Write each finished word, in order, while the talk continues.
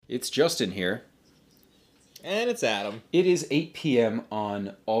It's Justin here. And it's Adam. It is 8 p.m.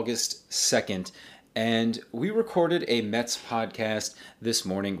 on August 2nd, and we recorded a Mets podcast this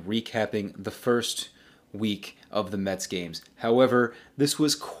morning recapping the first week of the Mets games. However, this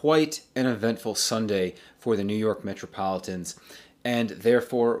was quite an eventful Sunday for the New York Metropolitans, and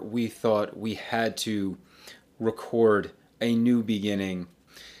therefore we thought we had to record a new beginning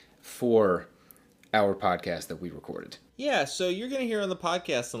for our podcast that we recorded. Yeah, so you're going to hear on the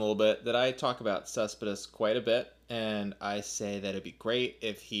podcast in a little bit that I talk about Cespedes quite a bit, and I say that it'd be great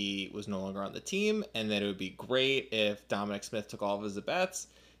if he was no longer on the team, and that it would be great if Dominic Smith took all of his at-bats.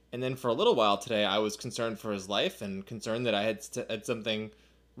 And then for a little while today, I was concerned for his life and concerned that I had something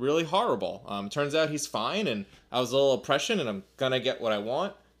really horrible. Turns out he's fine, and I was a little oppression, and I'm going to get what I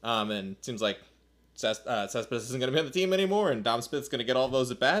want. And it seems like Cespedes isn't going to be on the team anymore, and Dom Smith's going to get all those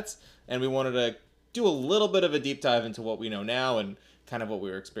at-bats, and we wanted to do a little bit of a deep dive into what we know now and kind of what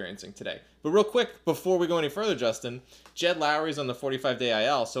we were experiencing today. But real quick, before we go any further, Justin, Jed Lowry's on the 45-day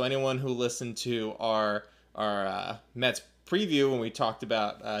IL, so anyone who listened to our Mets preview when we talked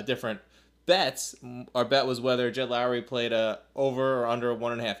about different bets, our bet was whether Jed Lowry played over or under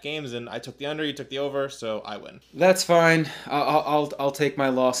 1.5 games, and I took the under, you took the over, so I win. That's fine. I'll take my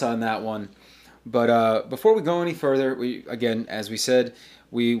loss on that one. But before we go any further, again, as we said,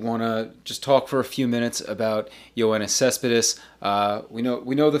 we want to just talk for a few minutes about Yoenis Cespedes. We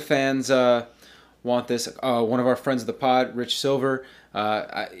know the fans want this. One of our friends of the pod, Rich Silver,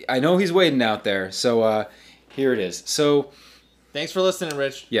 I know he's waiting out there. So here it is. So thanks for listening,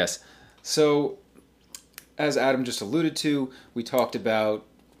 Rich. Yes. So as Adam just alluded to, we talked about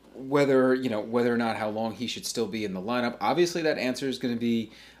whether or not how long he should still be in the lineup. Obviously, that answer is going to be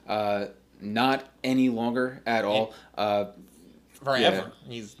not any longer at all. Forever. Yeah.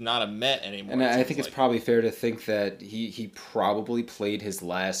 He's not a Met anymore. And I think it's probably fair to think that he probably played his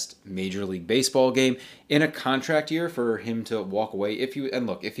last Major League Baseball game in a contract year for him to walk away. If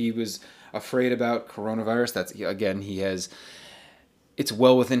he was afraid about coronavirus, it's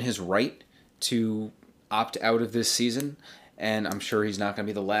well within his right to opt out of this season. And I'm sure he's not going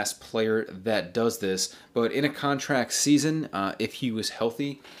to be the last player that does this. But in a contract season, if he was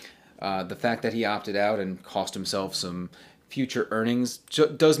healthy, the fact that he opted out and cost himself some future earnings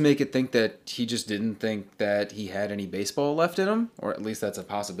does make it think that he just didn't think that he had any baseball left in him, or at least that's a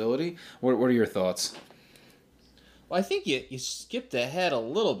possibility. What are your thoughts? Well, I think you skipped ahead a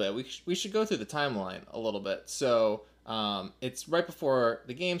little bit. We should go through the timeline a little bit. So it's right before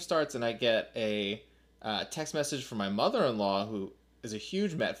the game starts, and I get a text message from my mother-in-law, who is a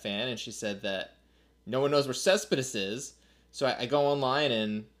huge Met fan, and she said that no one knows where Cespedes is. So I go online,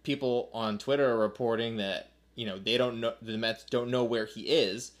 and people on Twitter are reporting that they don't know, the Mets don't know where he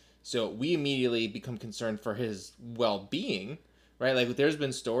is. So we immediately become concerned for his well-being, right? Like there's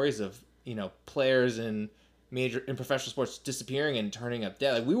been stories of players in professional sports disappearing and turning up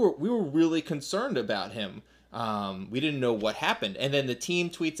dead. Like we were really concerned about him. We didn't know what happened, and then the team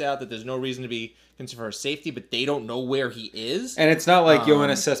tweets out that there's no reason to be concerned for his safety, but they don't know where he is. And it's not like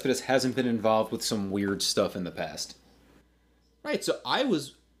Yoenis Cespedes hasn't been involved with some weird stuff in the past. Right, so I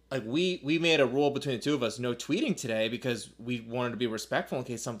was like, we made a rule between the two of us, no tweeting today, because we wanted to be respectful in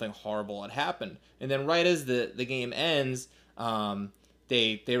case something horrible had happened. And then right as the game ends,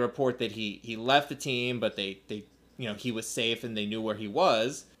 they report that he left the team, but they he was safe and they knew where he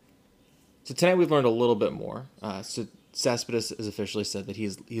was. So tonight we've learned a little bit more. So Cespedes has officially said that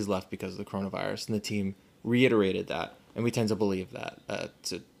he's left because of the coronavirus, and the team reiterated that, and we tend to believe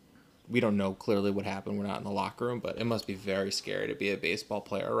that. We don't know clearly what happened. We're not in the locker room, but it must be very scary to be a baseball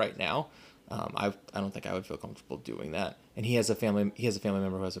player right now. I don't think I would feel comfortable doing that. And he has a family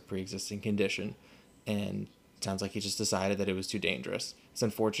member who has a pre-existing condition, and it sounds like he just decided that it was too dangerous. It's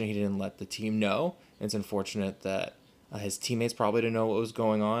unfortunate he didn't let the team know. And it's unfortunate that his teammates probably didn't know what was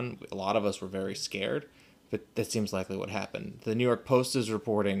going on. A lot of us were very scared, but that seems likely what happened. The New York Post is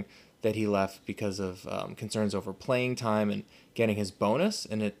reporting that he left because of concerns over playing time and getting his bonus,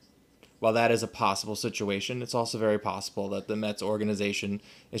 and while that is a possible situation, it's also very possible that the Mets organization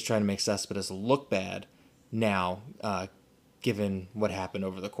is trying to make Cespedes look bad now, given what happened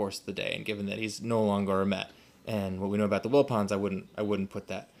over the course of the day, and given that he's no longer a Met. And what we know about the Wilpons, I wouldn't put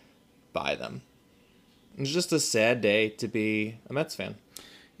that by them. It's just a sad day to be a Mets fan.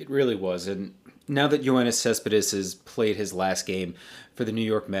 It really was, and now that Yoenis Cespedes has played his last game for the New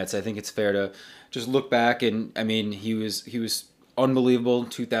York Mets, I think it's fair to just look back, and I mean, he was unbelievable in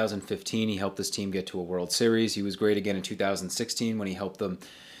 2015. He helped this team get to a World Series. He was great again in 2016 when he helped them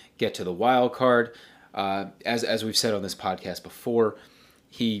get to the wild card. As we've said on this podcast before,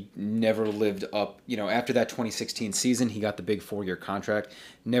 he never lived up. After that 2016 season, he got the big 4-year contract.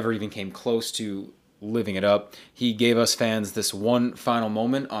 Never even came close to living it up. He gave us fans this one final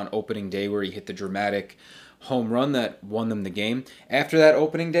moment on opening day where he hit the dramatic home run that won them the game. After that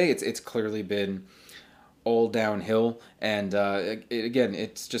opening day, it's clearly been all downhill, and again,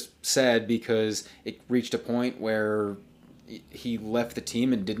 it's just sad because it reached a point where he left the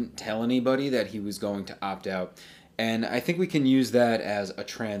team and didn't tell anybody that he was going to opt out. And I think we can use that as a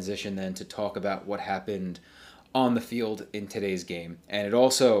transition then to talk about what happened on the field in today's game. And it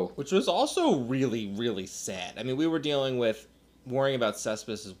also... Which was also really, really sad. I mean, we were dealing with worrying about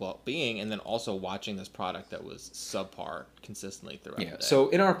Cespedes' well-being and then also watching this product that was subpar consistently throughout the day. So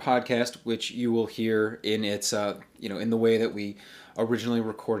in our podcast, which you will hear in its, in the way that we originally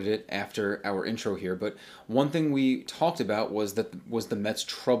recorded it after our intro here, but one thing we talked about was the Mets'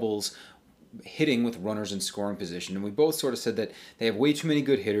 troubles hitting with runners in scoring position, and we both sort of said that they have way too many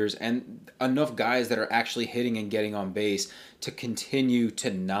good hitters and enough guys that are actually hitting and getting on base to continue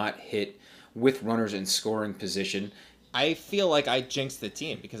to not hit with runners in scoring position. I feel like I jinxed the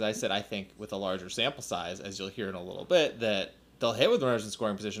team because I said I think with a larger sample size, as you'll hear in a little bit, that they'll hit with runners in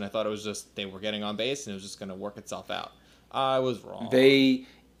scoring position. I thought it was just they were getting on base and it was just going to work itself out. I was wrong. They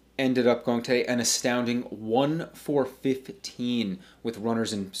ended up going today an astounding 1 for 15 with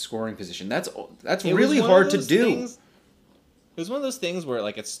runners in scoring position. That's really hard to do. It was one of those things where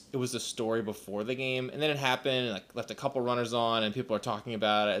like it was a story before the game, and then it happened, and like left a couple runners on, and people are talking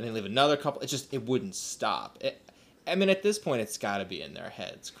about it, and then leave another couple. It wouldn't stop. I mean, at this point, it's got to be in their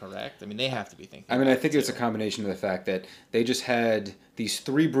heads, correct? I mean, they have to be thinking. I mean, I think it's a combination of the fact that they just had these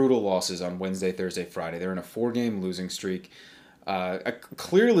 3 brutal losses on Wednesday, Thursday, Friday. They're in a 4-game losing streak.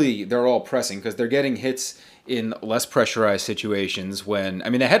 Clearly, they're all pressing because they're getting hits in less pressurized situations.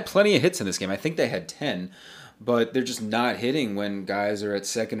 They had plenty of hits in this game. I think they had 10, but they're just not hitting when guys are at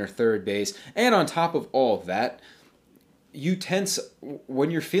second or third base. And on top of all of that, you tense when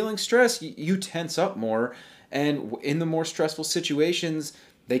you're feeling stress. You tense up more. And in the more stressful situations,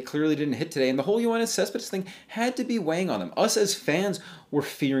 they clearly didn't hit today. And the whole Yoenis Cespedes thing had to be weighing on them. Us as fans were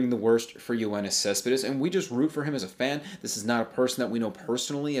fearing the worst for Yoenis Cespedes, and we just root for him as a fan. This is not a person that we know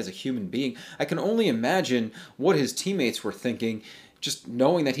personally as a human being. I can only imagine what his teammates were thinking, just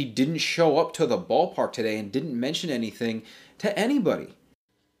knowing that he didn't show up to the ballpark today and didn't mention anything to anybody.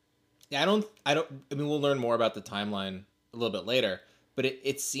 Yeah, I mean, we'll learn more about the timeline a little bit later, but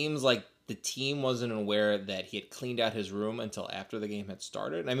it seems like the team wasn't aware that he had cleaned out his room until after the game had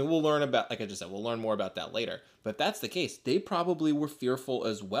started. I mean, we'll learn about, like I just said, we'll learn more about that later. But if that's the case, they probably were fearful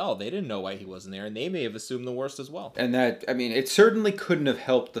as well. They didn't know why he wasn't there, and they may have assumed the worst as well. And that, I mean, it certainly couldn't have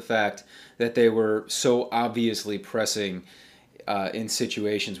helped the fact that they were so obviously pressing in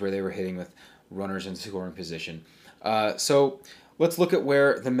situations where they were hitting with runners in scoring position. So let's look at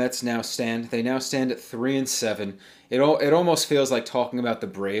where the Mets now stand. They now stand at 3-7. It almost feels like talking about the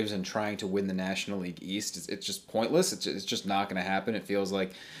Braves and trying to win the National League East. It's just pointless. It's just not going to happen. It feels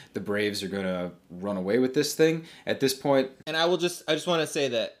like the Braves are going to run away with this thing at this point. And I just want to say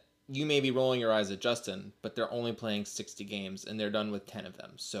that you may be rolling your eyes at Justin, but they're only playing 60 games and they're done with 10 of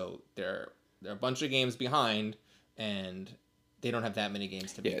them. So they're a bunch of games behind, and they don't have that many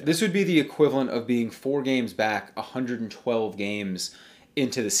games to beat. Yeah, this would be the equivalent of being 4 games back, 112 games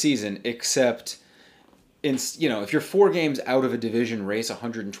into the season, except if you're 4 games out of a division race,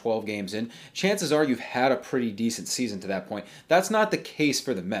 112 games in, chances are you've had a pretty decent season to that point. That's not the case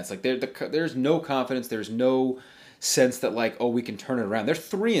for the Mets. Like there's no confidence. There's no sense that we can turn it around. They're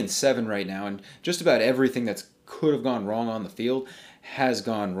 3-7 right now, and just about everything that could have gone wrong on the field has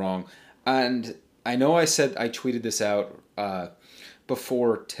gone wrong. And I know I tweeted this out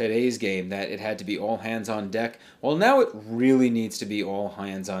before today's game that it had to be all hands on deck. Well, now it really needs to be all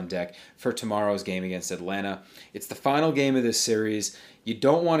hands on deck for tomorrow's game against Atlanta. It's the final game of this series. You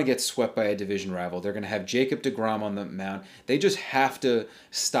don't want to get swept by a division rival. They're going to have Jacob deGrom on the mound. They just have to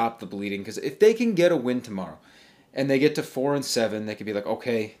stop the bleeding, because if they can get a win tomorrow and they get to 4-7, they could be like,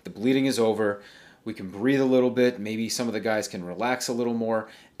 okay, the bleeding is over. We can breathe a little bit. Maybe some of the guys can relax a little more.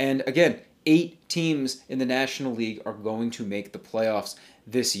 And again, 8 teams in the National League are going to make the playoffs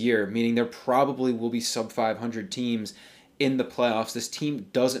this year, meaning there probably will be sub-500 teams in the playoffs. This team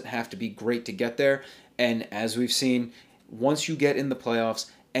doesn't have to be great to get there, and as we've seen, once you get in the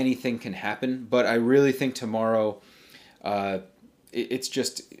playoffs, anything can happen. But I really think tomorrow, it's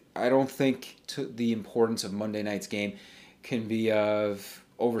just, I don't think the importance of Monday night's game can be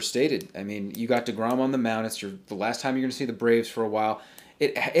overstated. I mean, you got deGrom on the mound. It's the last time you're going to see the Braves for a while.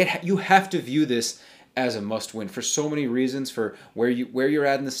 You have to view this as a must-win for so many reasons, for where you're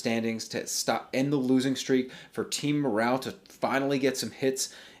at in the standings, to end the losing streak, for team morale to finally get some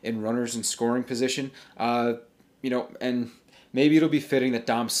hits in runners in scoring position. And maybe it'll be fitting that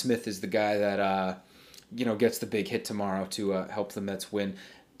Dom Smith is the guy that gets the big hit tomorrow to help the Mets win.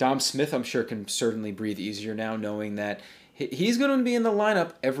 Dom Smith, I'm sure, can certainly breathe easier now, knowing that he's going to be in the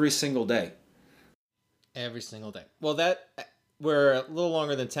lineup every single day. Every single day. Well, we're a little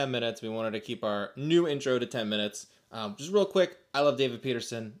longer than 10 minutes. We wanted to keep our new intro to 10 minutes. Just real quick, I love David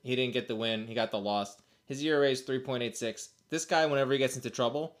Peterson. He didn't get the win. He got the loss. His ERA is 3.86. This guy, whenever he gets into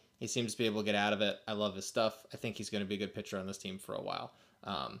trouble, he seems to be able to get out of it. I love his stuff. I think he's going to be a good pitcher on this team for a while.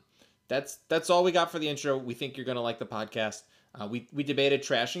 That's all we got for the intro. We think you're going to like the podcast. We debated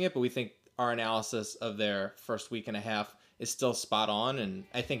trashing it, but we think our analysis of their first week and a half is still spot on, and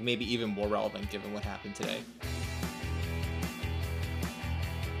I think maybe even more relevant given what happened today.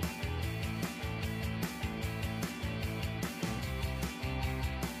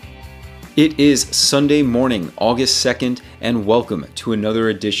 It is Sunday morning, August 2nd, and welcome to another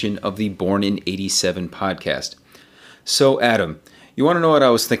edition of the Born in 87 podcast. So, Adam, you want to know what I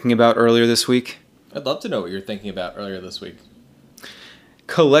was thinking about earlier this week? I'd love to know what you're thinking about earlier this week.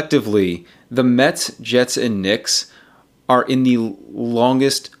 Collectively, the Mets, Jets, and Knicks are in the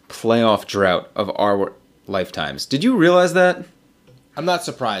longest playoff drought of our lifetimes. Did you realize that? I'm not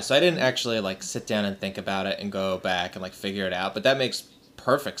surprised. So I didn't actually sit down and think about it and go back and figure it out, but that makes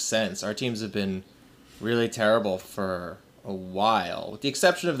perfect sense. Our teams have been really terrible for a while, with the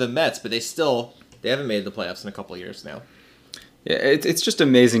exception of the Mets, but they haven't made the playoffs in a couple of years now. Yeah, it's just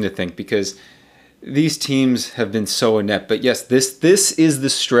amazing to think because these teams have been so inept. But yes, this is the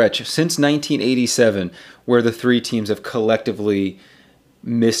stretch since 1987 where the three teams have collectively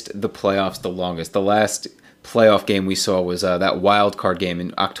missed the playoffs the longest. The last playoff game we saw was that wild card game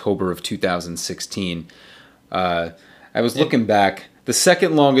in October of 2016. I was looking back. The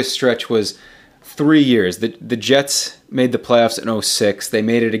second longest stretch was 3 years. The Jets made the playoffs in 2006. They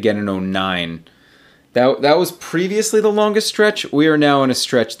made it again in 2009. That was previously the longest stretch. We are now in a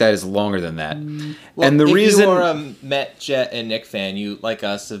stretch that is longer than that. Well, and the if reason you are a Met, Jet, and Knick fan, you, like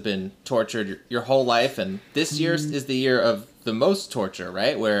us, have been tortured your whole life, and this year is the year of the most torture,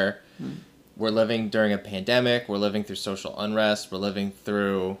 right? Where we're living during a pandemic, we're living through social unrest, we're living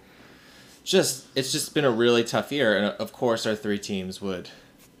through it's just been a really tough year, and of course our three teams would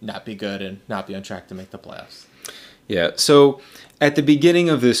not be good and not be on track to make the playoffs. Yeah, so at the beginning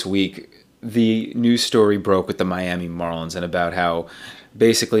of this week, the news story broke with the Miami Marlins and about how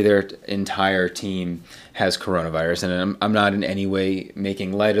basically their entire team has coronavirus. And I'm not in any way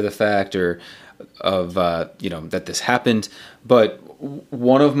making light of the fact or of that this happened. But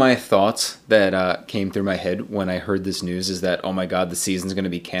one of my thoughts that came through my head when I heard this news is that, oh my God, the season's going to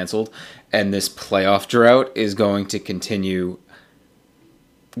be canceled and this playoff drought is going to continue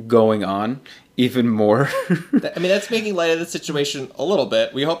going on even more. I mean, that's making light of the situation a little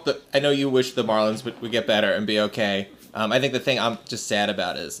bit. We hope that, I know you wish the Marlins would get better and be okay. I think the thing I'm just sad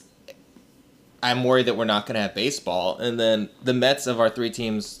about is I'm worried that we're not going to have baseball. And then the Mets of our three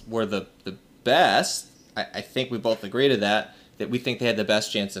teams were the best. I think we both agree to that we think they had the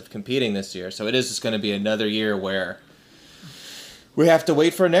best chance of competing this year. So it is just going to be another year where we have to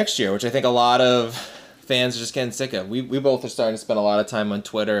wait for next year, which I think a lot of fans are just getting sick of. We both are starting to spend a lot of time on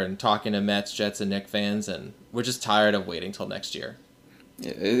Twitter and talking to Mets, Jets, and Knicks fans, and we're just tired of waiting till next year.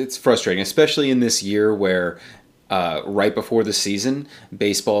 It's frustrating, especially in this year where right before the season,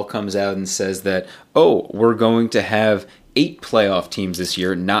 baseball comes out and says that, we're going to have 8 playoff teams this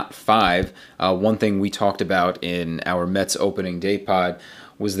year, not 5. One thing we talked about in our Mets opening day pod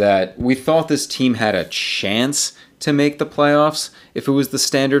was that we thought this team had a chance to make the playoffs if it was the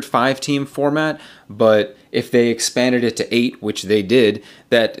standard 5-team format, but if they expanded it to 8, which they did,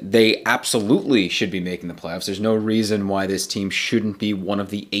 that they absolutely should be making the playoffs. There's no reason why this team shouldn't be one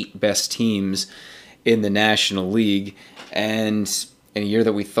of the 8 best teams in the National League. And in a year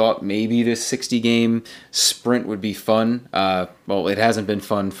that we thought maybe this 60-game sprint would be fun, it hasn't been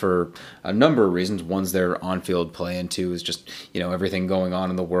fun for a number of reasons. One's their on-field play, and two is just everything going on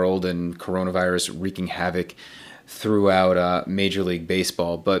in the world and coronavirus wreaking havoc throughout Major League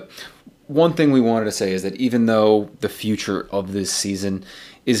Baseball. But one thing we wanted to say is that even though the future of this season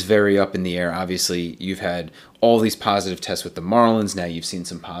is very up in the air, obviously you've had all these positive tests with the Marlins, now you've seen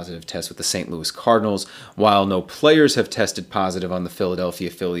some positive tests with the St. Louis Cardinals. While no players have tested positive on the Philadelphia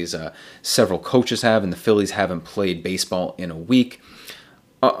Phillies, several coaches have, and the Phillies haven't played baseball in a week.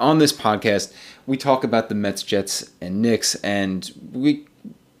 On this podcast, we talk about the Mets, Jets, and Knicks, and we,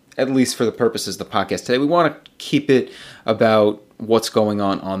 at least for the purposes of the podcast today, we want to keep it about what's going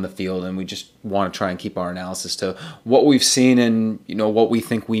on the field, and we just want to try and keep our analysis to what we've seen and what we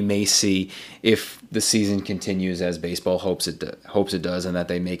think we may see if the season continues as baseball hopes it does, and that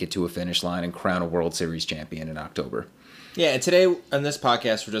they make it to a finish line and crown a World Series champion in October. Yeah, and today on this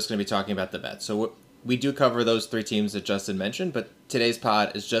podcast we're just going to be talking about the Mets. So we do cover those three teams that Justin mentioned, but today's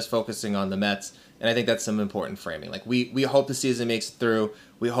pod is just focusing on the Mets, and I think that's some important framing. Like we hope the season makes it through.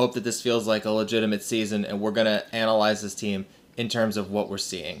 We hope that this feels like a legitimate season, and we're going to analyze this team in terms of what we're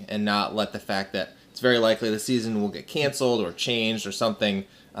seeing and not let the fact that it's very likely the season will get canceled or changed or something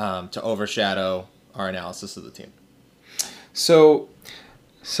to overshadow our analysis of the team. So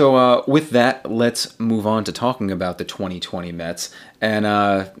with that, let's move on to talking about the 2020 Mets. And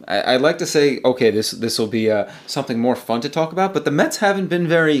I'd like to say, okay, this will be something more fun to talk about, but the Mets haven't been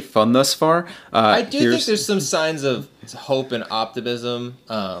very fun thus far. I do think there's some signs of hope and optimism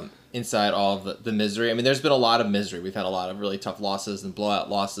inside all of the misery. I mean, there's been a lot of misery. We've had a lot of really tough losses and blowout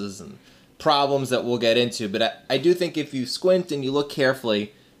losses and problems that we'll get into. But I do think if you squint and you look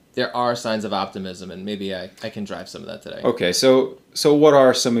carefully, there are signs of optimism, and maybe I can drive some of that today. Okay, so what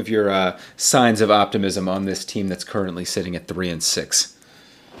are some of your signs of optimism on this team that's currently sitting at 3-6?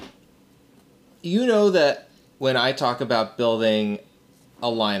 You know that when I talk about building a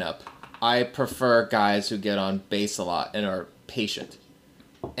lineup, I prefer guys who get on base a lot and are patient.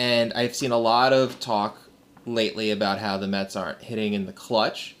 And I've seen a lot of talk lately about how the Mets aren't hitting in the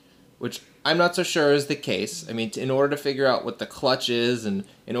clutch, which I'm not so sure is the case. I mean, in order to figure out what the clutch is, and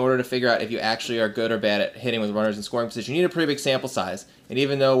in order to figure out if you actually are good or bad at hitting with runners in scoring position, you need a pretty big sample size. And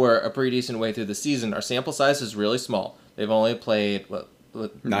even though we're a pretty decent way through the season, our sample size is really small. They've only played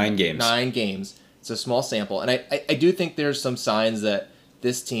 9 games. 9 games. It's a small sample, and I do think there's some signs that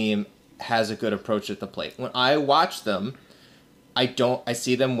this team has a good approach at the plate. When I watch them, I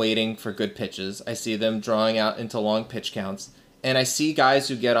see them waiting for good pitches. I see them drawing out into long pitch counts. And I see guys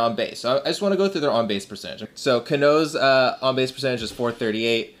who get on base. So I just want to go through their on-base percentage. So Cano's on-base percentage is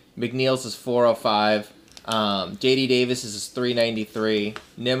 .438. McNeil's is .405. J.D. Davis's is .393.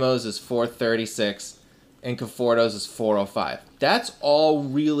 Nimmo's is .436. And Conforto's is .405. That's all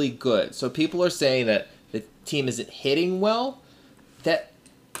really good. So people are saying that the team isn't hitting well. That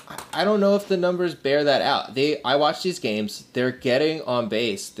I don't know if the numbers bear that out. I watch these games. They're getting on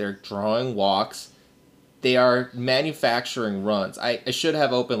base. They're drawing walks. They are manufacturing runs. I should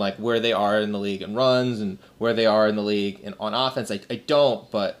have open like where they are in the league in runs and where they are in the league on offense. I don't,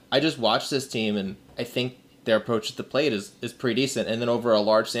 but I just watch this team, and I think their approach at the plate is pretty decent. And then over a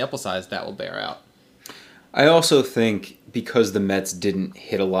large sample size, that will bear out. I also think because the Mets didn't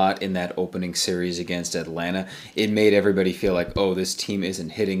hit a lot in that opening series against Atlanta, it made everybody feel like, oh, this team isn't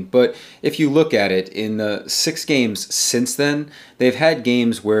hitting. But if you look at it, in the 6 games since then, they've had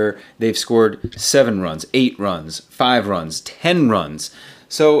games where they've scored 7 runs, 8 runs, 5 runs, 10 runs.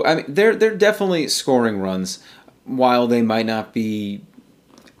 So, I mean, they're definitely scoring runs, while they might not be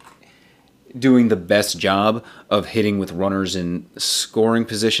doing the best job of hitting with runners in scoring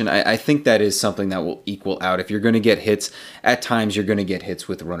position. I think that is something that will equal out. If you're going to get hits, at times you're going to get hits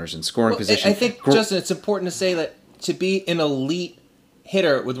with runners in scoring position. I think, Justin, it's important to say that to be an elite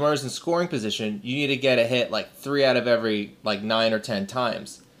hitter with runners in scoring position, you need to get a hit like 3 out of every 9 or 10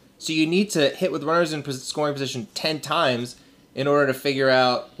 times. So you need to hit with runners in scoring position 10 times in order to figure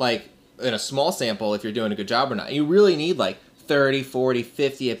out, in a small sample, if you're doing a good job or not. You really need 30, 40,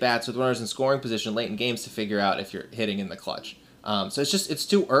 50 at-bats with runners in scoring position late in games to figure out if you're hitting in the clutch. So it's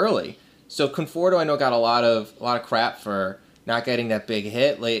too early. So Conforto, I know, got a lot of crap for not getting that big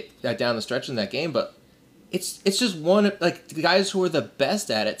hit late down the stretch in that game, but it's just one, the guys who are the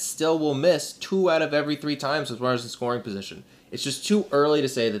best at it still will miss 2 out of every 3 times with runners in scoring position. It's just too early to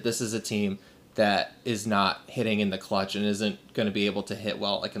say that this is a team that is not hitting in the clutch and isn't going to be able to hit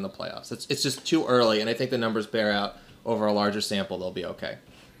well in the playoffs. It's just too early, and I think the numbers bear out. Over a larger sample, they'll be okay.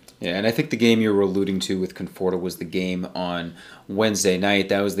 Yeah, and I think the game you were alluding to with Conforto was the game on Wednesday night.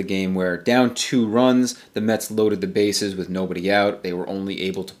 That was the game where down 2 runs, the Mets loaded the bases with nobody out. They were only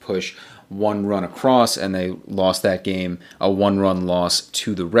able to push 1 run across, and they lost that game, a 1-run loss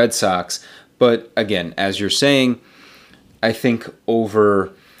to the Red Sox. But again, as you're saying, I think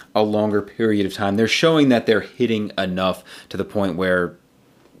over a longer period of time, they're showing that they're hitting enough to the point where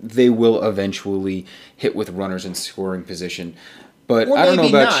they will eventually hit with runners in scoring position. But or I don't know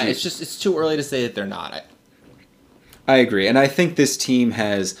about not. you. It's too early to say that they're not. I agree. And I think this team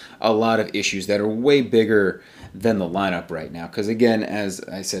has a lot of issues that are way bigger than the lineup right now. Because again, as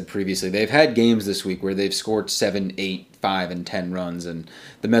I said previously, they've had games this week where they've scored 7, 8, 5, and 10 runs. And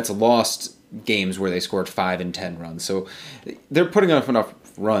the Mets lost games where they scored 5 and 10 runs. So they're putting up enough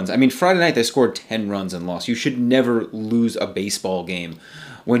runs. I mean, Friday night they scored 10 runs and lost. You should never lose a baseball game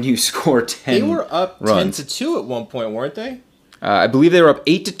when you score 10 They were up runs. 10-2 at one point, weren't they? I believe they were up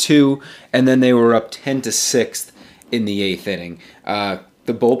 8-2, and then they were up 10-6 in the eighth inning. The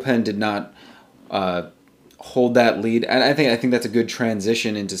bullpen did not hold that lead, and I think that's a good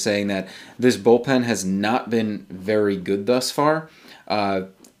transition into saying that this bullpen has not been very good thus far.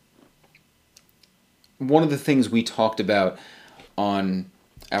 One of the things we talked about on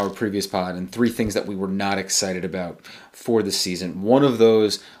our previous pod, and 3 things that we were not excited about for the season. One of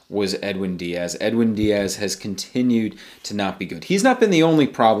those was Edwin Diaz. Edwin Diaz has continued to not be good. He's not been the only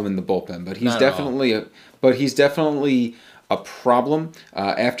problem in the bullpen, but he's definitely a problem.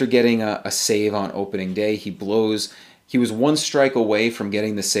 After getting a save on opening day, he was 1 strike away from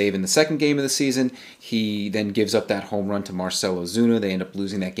getting the save in the second game of the season. He then gives up that home run to Marcell Ozuna. They end up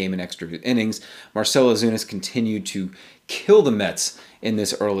losing that game in extra innings. Marcell Ozuna's continued to kill the Mets in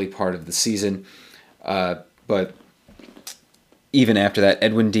this early part of the season. But even after that,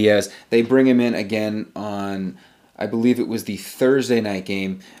 Edwin Diaz, they bring him in again on, I believe it was the Thursday night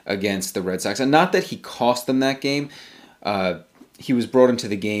game against the Red Sox. And not that he cost them that game. He was brought into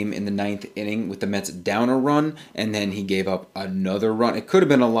the game in the 9th inning with the Mets down a run, and then he gave up another run. It could have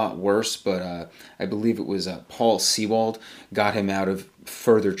been a lot worse, but I believe it was Paul Sewald got him out of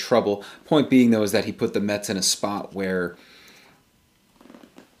further trouble. Point being, though, is that he put the Mets in a spot where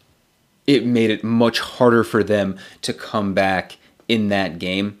it made it much harder for them to come back in that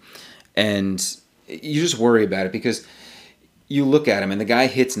game. And you just worry about it because you look at him, and the guy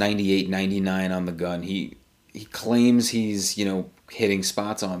hits 98, 99 on the gun. He claims he's, hitting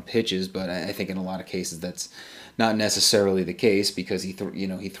spots on pitches, but I think in a lot of cases that's not necessarily the case because he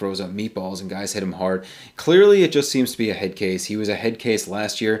throws up meatballs and guys hit him hard. Clearly, it just seems to be a head case. He was a head case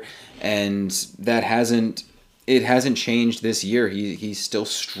last year, and that hasn't changed this year. He's still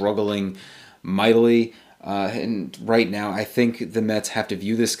struggling mightily. And right now, I think the Mets have to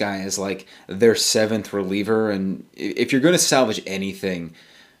view this guy as like their 7th reliever. And if you're going to salvage anything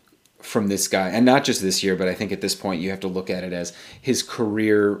from this guy, and not just this year, but I think at this point you have to look at it as his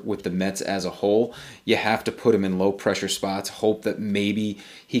career with the Mets as a whole. You have to put him in low pressure spots, hope that maybe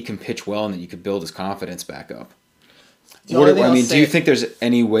he can pitch well and that you could build his confidence back up. Do you think there's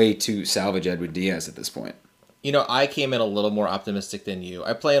any way to salvage Edwin Diaz at this point? I came in a little more optimistic than you.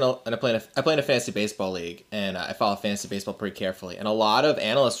 I play in a fantasy baseball league, and I follow fantasy baseball pretty carefully. And a lot of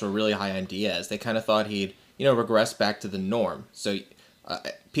analysts were really high on Diaz. They kind of thought he'd regress back to the norm. So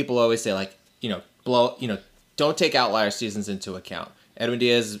people always say don't take outlier seasons into account. Edwin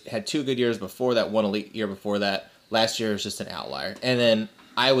Diaz had 2 good years before that, 1 elite year before that. Last year was just an outlier. And then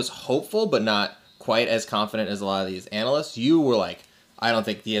I was hopeful, but not quite as confident as a lot of these analysts. You were like, I don't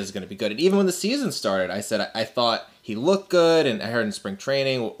think Diaz is going to be good. And even when the season started, I said I thought he looked good, and I heard in spring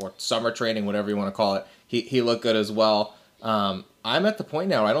training or summer training, whatever you want to call it, he looked good as well. I'm at the point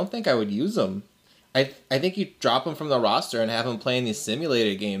now where I don't think I would use him. I think you drop him from the roster and have him playing these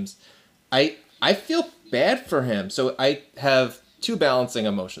simulated games. I feel bad for him. So I have 2 balancing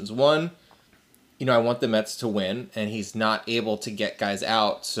emotions. One, I want the Mets to win, and he's not able to get guys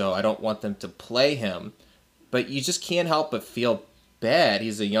out, so I don't want them to play him. But you just can't help but feel bad.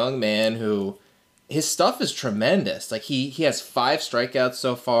 He's a young man who, his stuff is tremendous. Like he has 5 strikeouts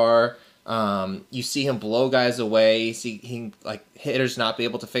so far. You see him blow guys away. You see him hitters not be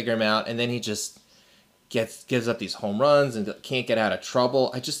able to figure him out, and then he just gives up these home runs and can't get out of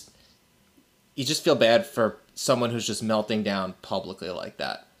trouble. You just feel bad for someone who's just melting down publicly like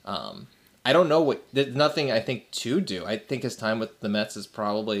that. I don't know there's nothing I think to do. I think his time with the Mets is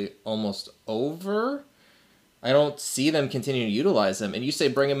probably almost over. I don't see them continuing to utilize him. And you say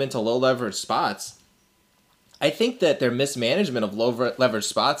bring him into low leverage spots. I think that their mismanagement of low leverage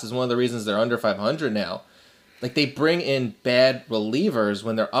spots is one of the reasons they're under 500 now. Like, they bring in bad relievers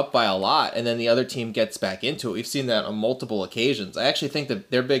when they're up by a lot, and then the other team gets back into it. We've seen that on multiple occasions. I actually think that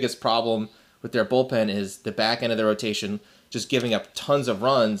their biggest problem with their bullpen is the back end of the rotation just giving up tons of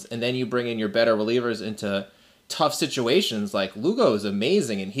runs, and then you bring in your better relievers into tough situations. Like, Lugo is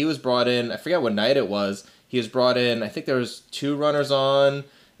amazing, and he was brought in, I forget what night it was, he was brought in, I think there was 2 runners on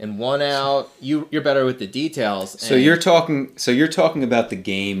and 1 out. You're better with the details. So you're talking about the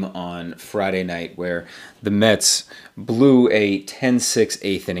game on Friday night where the Mets blew a 10-6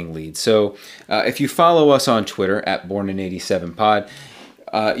 eighth inning lead. So if you follow us on Twitter at BornIn87Pod,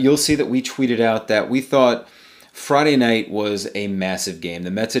 you'll see that we tweeted out that we thought Friday night was a massive game.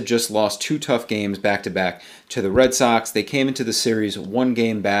 The Mets had just lost 2 tough games back-to-back to the Red Sox. They came into the series 1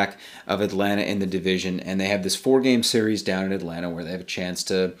 game back of Atlanta in the division, and they have this 4-game series down in Atlanta where they have a chance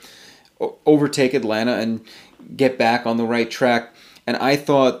to overtake Atlanta and get back on the right track. And I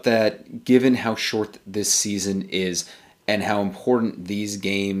thought that given how short this season is and how important these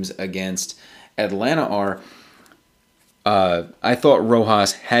games against Atlanta are, I thought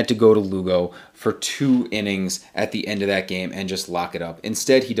Rojas had to go to Lugo for 2 innings at the end of that game and just lock it up.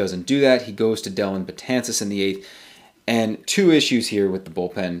 Instead, he doesn't do that. He goes to Dellin Betances in the 8th. And 2 issues here with the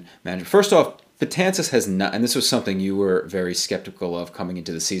bullpen manager. First off, Betances has not, and this was something you were very skeptical of coming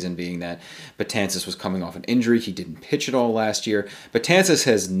into the season, being that Betances was coming off an injury. He didn't pitch at all last year. Betances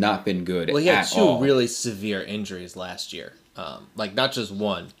has not been good at all. Well, he had 2 really severe injuries last year. Like not just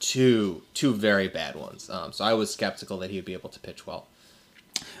one, two very bad ones. So I was skeptical that he would be able to pitch well.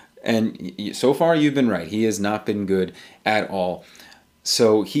 And so far, you've been right. He has not been good at all.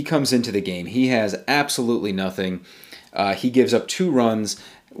 So he comes into the game. He has absolutely nothing. He gives up 2 runs,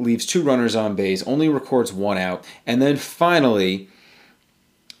 leaves 2 runners on base, only records 1 out, and then finally,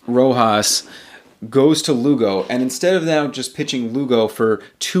 Rojas goes to Lugo, and instead of now just pitching Lugo for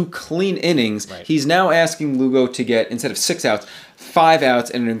 2 clean innings, right, he's now asking Lugo to get, instead of 6 outs, 5 outs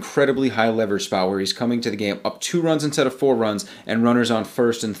in an incredibly high leverage spot where he's coming to the game up 2 runs instead of 4 runs, and runners on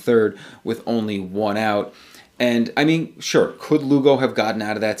first and third with only 1 out. And, I mean, sure, could Lugo have gotten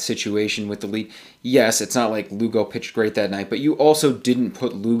out of that situation with the lead? Yes, it's not like Lugo pitched great that night, but you also didn't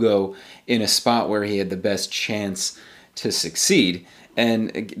put Lugo in a spot where he had the best chance to succeed.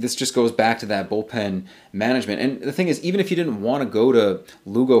 And this just goes back to that bullpen management. And the thing is, even if you didn't want to go to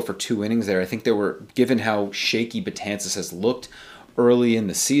Lugo for 2 innings there, I think there were, given how shaky Betances has looked early in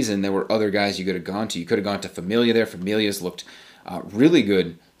the season, there were other guys you could have gone to. You could have gone to Familia there. Familia's looked really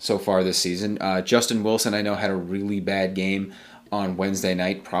good so far this season. Justin Wilson, I know, had a really bad game on Wednesday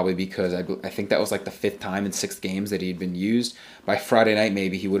night, probably because I think that was like the 5th time in 6 games that he had been used. By Friday night,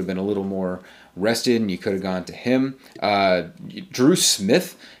 maybe he would have been a little more rested, and you could have gone to him. Drew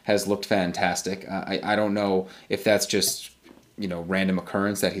Smith has looked fantastic. I don't know if that's just random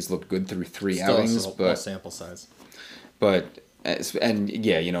occurrence that he's looked good through 3 outings, but sample size. But if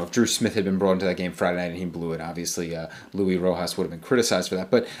Drew Smith had been brought into that game Friday night and he blew it, obviously Luis Rojas would have been criticized for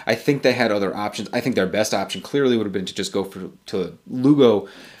that. But I think they had other options. I think their best option clearly would have been to just go to Lugo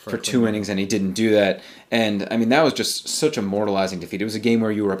for 2 innings, and he didn't do that. And I mean, that was just such a mortalizing defeat. It was a game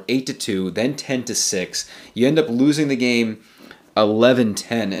where you were up 8-2, then 10-6. You end up losing the game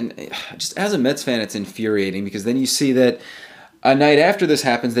 11-10, and just as a Mets fan, it's infuriating because then you see that a night after this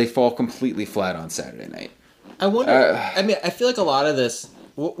happens, they fall completely flat on Saturday night. I wonder. I feel like a lot of this.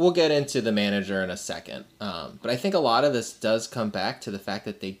 We'll get into the manager in a second, but I think a lot of this does come back to the fact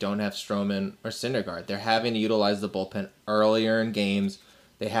that they don't have Stroman or Syndergaard. They're having to utilize the bullpen earlier in games.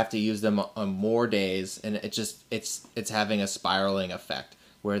 They have to use them on more days, and it's having a spiraling effect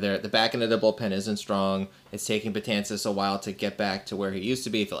where the back end of the bullpen isn't strong. It's taking Betances a while to get back to where he used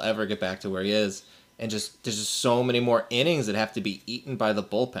to be, if he'll ever get back to where he is, and there's just so many more innings that have to be eaten by the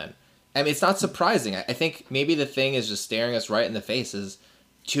bullpen. I mean, it's not surprising. I think maybe the thing is just staring us right in the face is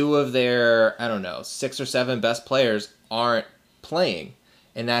 2 of their, 6 or 7 best players aren't playing.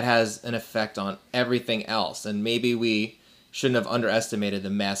 And that has an effect on everything else. And maybe we shouldn't have underestimated the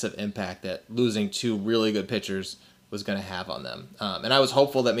massive impact that losing 2 really good pitchers was going to have on them. And I was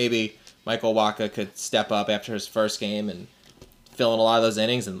hopeful that maybe Michael Wacha could step up after his first game and fill in a lot of those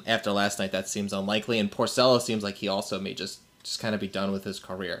innings. And after last night, that seems unlikely. And Porcello seems like he also may just kind of be done with his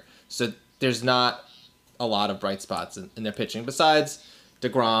career. So there's not a lot of bright spots in their pitching besides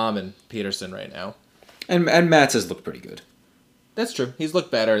DeGrom and Peterson right now. And Matz has looked pretty good. That's true. He's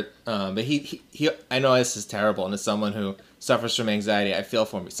looked better, but he I know this is terrible, and as someone who suffers from anxiety, I feel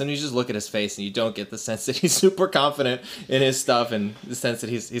for him. Sometimes you just look at his face and you don't get the sense that he's super confident in his stuff, and the sense that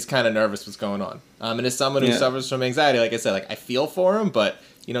he's kind of nervous what's going on. And as someone who suffers from anxiety, like I said, I feel for him, but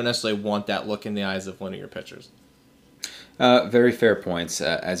you don't necessarily want that look in the eyes of one of your pitchers. Very fair points.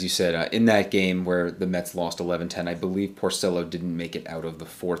 As you said, in that game where the Mets lost 11-10, I believe Porcello didn't make it out of the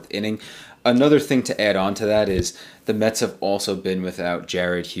 4th inning. Another thing to add on to that is the Mets have also been without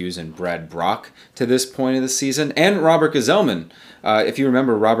Jared Hughes and Brad Brock to this point of the season, and Robert Gsellman. If you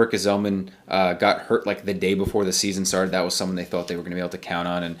remember, Robert Gsellman got hurt like the day before the season started. That was someone they thought they were going to be able to count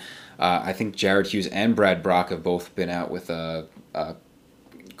on, and I think Jared Hughes and Brad Brock have both been out with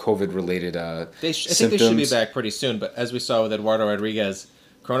COVID-related symptoms. I think they should be back pretty soon, but as we saw with Eduardo Rodriguez,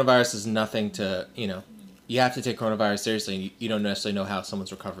 coronavirus is nothing to, you have to take coronavirus seriously, and you don't necessarily know how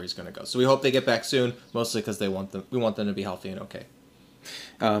someone's recovery is going to go. So we hope they get back soon, mostly because we want them to be healthy and okay.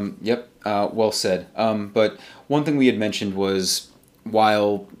 Yep, well said. But one thing we had mentioned was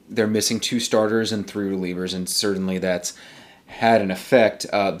while they're missing 2 starters and 3 relievers, and certainly that's had an effect,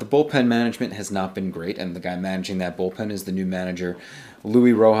 the bullpen management has not been great, and the guy managing that bullpen is the new manager,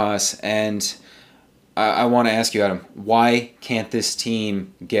 Luis Rojas, and I want to ask you, Adam, why can't this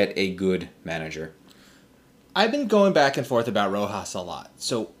team get a good manager? I've been going back and forth about Rojas a lot.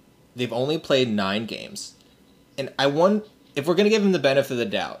 So they've only played 9 games. And I want, if we're going to give him the benefit of the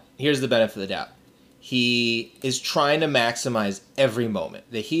doubt, here's the benefit of the doubt. He is trying to maximize every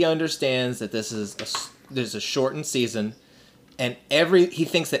moment. That he understands that there's a shortened season, and he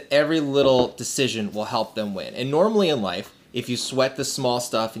thinks that every little decision will help them win. And normally in life, if you sweat the small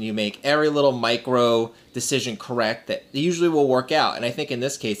stuff and you make every little micro decision correct, that usually will work out. And I think in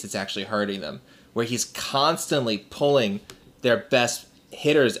this case, it's actually hurting them, where he's constantly pulling their best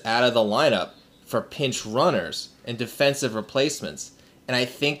hitters out of the lineup for pinch runners and defensive replacements. And I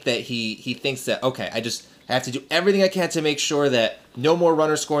think that he thinks that, okay, I have to do everything I can to make sure that no more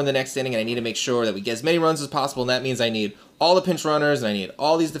runners score in the next inning, and I need to make sure that we get as many runs as possible, and that means I need all the pinch runners, and I need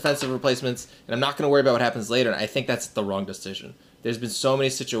all these defensive replacements, and I'm not going to worry about what happens later. And I think that's the wrong decision. There's been so many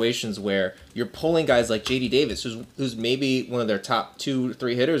situations where you're pulling guys like J.D. Davis, who's maybe one of their top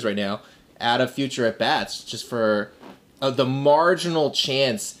 2-3 hitters right now, out of future at-bats, just for the marginal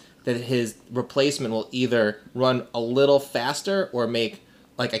chance that his replacement will either run a little faster or make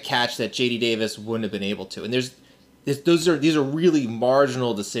like a catch that J.D. Davis wouldn't have been able to. And these are really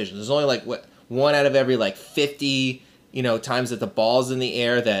marginal decisions. There's only like one out of every like 50 times that the ball's in the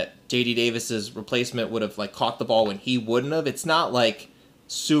air that J.D. Davis's replacement would have like caught the ball when he wouldn't have. It's not like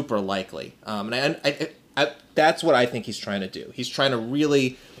super likely. And I that's what I think he's trying to do. He's trying to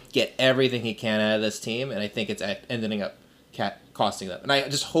really get everything he can out of this team, and I think it's ending up costing them. And I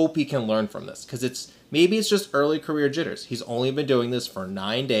just hope he can learn from this, because maybe it's just early career jitters. He's only been doing this for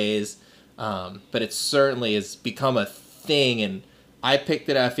 9 days, but it certainly has become a thing, and I picked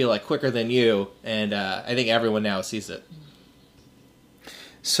it, I feel like, quicker than you, and I think everyone now sees it.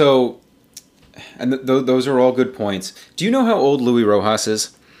 So, and those are all good points. Do you know how old Luis Rojas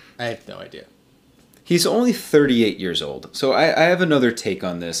is? I have no idea. He's only 38 years old. So I have another take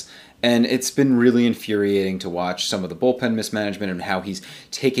on this. And it's been really infuriating to watch some of the bullpen mismanagement and how he's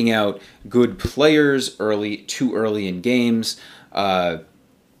taking out good players too early in games.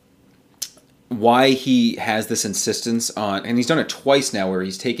 Why he has this insistence on, and he's done it twice now, where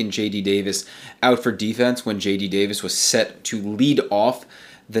he's taken J.D. Davis out for defense when J.D. Davis was set to lead off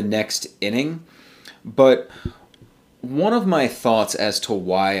the next inning. But one of my thoughts as to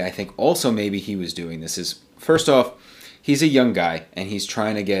why I think also maybe he was doing this is, first off, he's a young guy and he's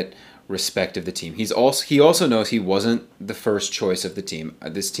trying to get respect of the team. He also knows he wasn't the first choice of the team.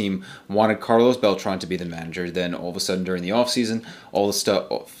 This team wanted Carlos Beltran to be the manager. Then all of a sudden during the offseason, all the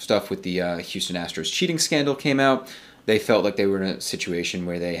stuff with the Houston Astros cheating scandal came out. They felt like they were in a situation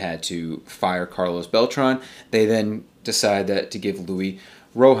where they had to fire Carlos Beltran. They then decided to give Luis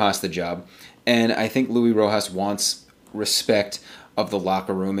Rojas the job. And I think Luis Rojas wants respect of the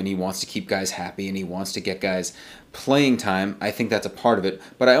locker room, and he wants to keep guys happy, and he wants to get guys playing time. I think that's a part of it.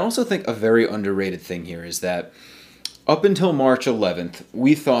 But I also think a very underrated thing here is that up until March 11th,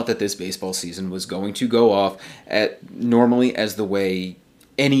 we thought that this baseball season was going to go off normally as the way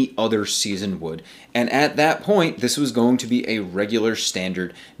any other season would. And at that point, this was going to be a regular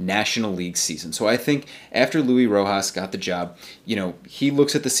standard National League season. So I think after Luis Rojas got the job, he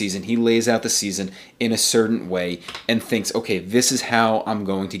looks at the season, he lays out the season in a certain way and thinks, okay, this is how I'm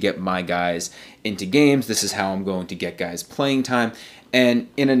going to get my guys into games. This is how I'm going to get guys playing time. And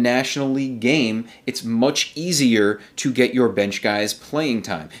in a National League game, it's much easier to get your bench guys playing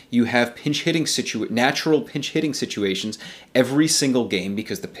time. You have natural pinch hitting situations every single game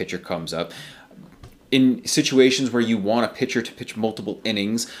because the pitcher comes up. In situations where you want a pitcher to pitch multiple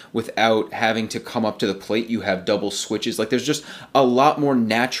innings without having to come up to the plate, you have double switches. Like, there's just a lot more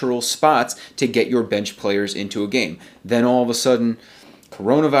natural spots to get your bench players into a game. Then all of a sudden,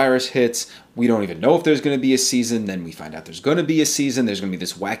 coronavirus hits. We don't even know if there's going to be a season. Then we find out there's going to be a season. There's going to be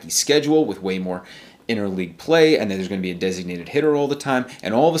this wacky schedule with way more interleague play, and then there's going to be a designated hitter all the time.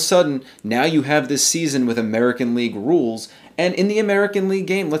 And all of a sudden, now you have this season with American League rules. And in the American League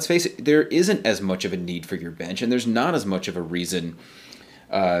game, let's face it, there isn't as much of a need for your bench, and there's not as much of a reason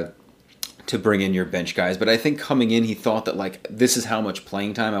to bring in your bench guys. But I think coming in, he thought that, like, this is how much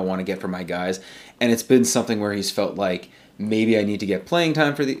playing time I want to get for my guys. And it's been something where he's felt like, maybe I need to get playing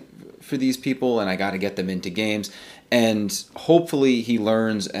time for these people, and I got to get them into games. And hopefully he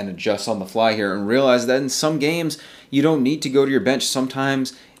learns and adjusts on the fly here and realizes that in some games you don't need to go to your bench.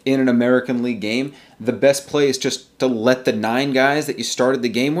 Sometimes in an American League game, the best play is just to let the 9 guys that you started the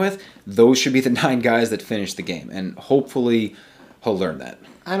game with, those should be the 9 guys that finish the game. And hopefully he'll learn that.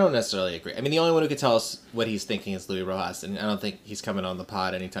 I don't necessarily agree. I mean, the only one who could tell us what he's thinking is Luis Rojas, and I don't think he's coming on the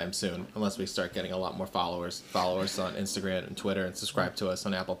pod anytime soon, unless we start getting a lot more followers on Instagram and Twitter, and subscribe to us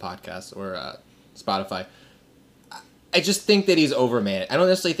on Apple Podcasts or Spotify. I just think that he's overman. I don't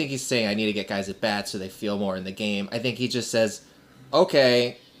necessarily think he's saying I need to get guys at bat so they feel more in the game. I think he just says,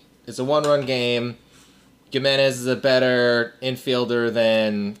 okay, it's a 1-run game. Gimenez is a better infielder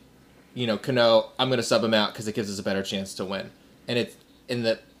than, Cano. I'm going to sub him out because it gives us a better chance to win. And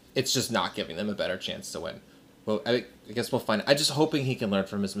it's just not giving them a better chance to win. Well, I guess we'll find. I'm just hoping he can learn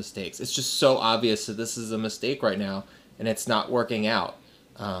from his mistakes. It's just so obvious that this is a mistake right now, and it's not working out.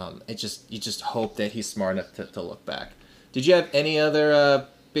 You just hope that he's smart enough to look back. Did you have any other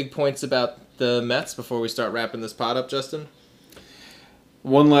big points about the Mets before we start wrapping this pod up, Justin?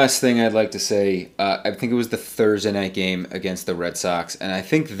 One last thing I'd like to say. I think it was the Thursday night game against the Red Sox, and I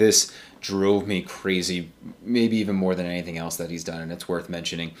think this drove me crazy, maybe even more than anything else that he's done, and it's worth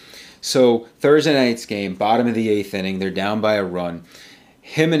mentioning. So Thursday night's game, bottom of the 8th inning, they're down by a run.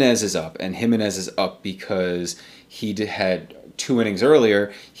 Jimenez is up, and Jimenez is up because he had 2 innings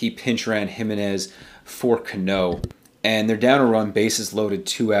earlier. He pinch ran Jimenez for Cano, and they're down a run, bases loaded,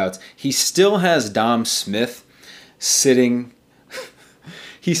 2 outs. He still has Dom Smith sitting.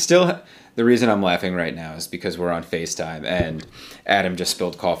 The reason I'm laughing right now is because we're on FaceTime and Adam just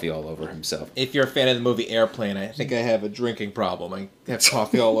spilled coffee all over himself. If you're a fan of the movie Airplane, I think I have a drinking problem. I have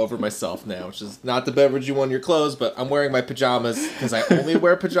coffee all over myself now, which is not the beverage you want in your clothes, but I'm wearing my pajamas because I only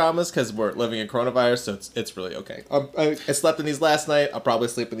wear pajamas because we're living in coronavirus, so it's really okay. I slept in these last night. I'll probably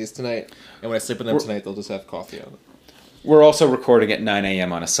sleep in these tonight, and when I sleep in them tonight, they'll just have coffee on them. We're also recording at 9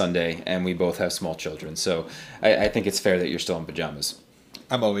 a.m. on a Sunday, and we both have small children, so I think it's fair that you're still in pajamas.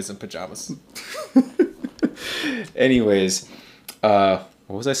 I'm always in pajamas. Anyways, what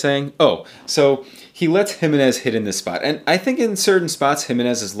was I saying? Oh, so he lets Jimenez hit in this spot. And I think in certain spots,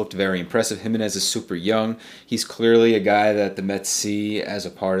 Jimenez has looked very impressive. Jimenez is super young. He's clearly a guy that the Mets see as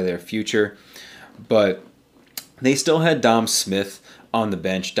a part of their future. But they still had Dom Smith on the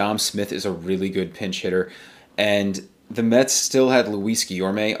bench. Dom Smith is a really good pinch hitter. And the Mets still had Luis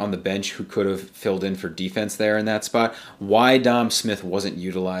Guillorme on the bench who could have filled in for defense there in that spot. Why Dom Smith wasn't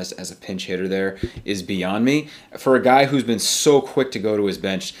utilized as a pinch hitter there is beyond me. For a guy who's been so quick to go to his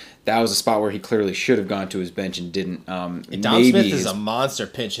bench, that was a spot where he clearly should have gone to his bench and didn't. Dom Smith is a monster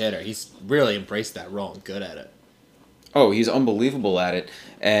pinch hitter. He's really embraced that role and good at it. Oh, he's unbelievable at it.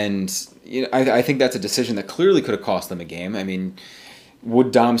 And I think that's a decision that clearly could have cost them a game. I mean,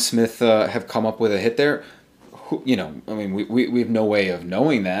 would Dom Smith have come up with a hit there? We have no way of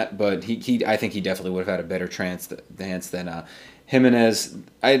knowing that, but I think he definitely would have had a better chance than Jimenez.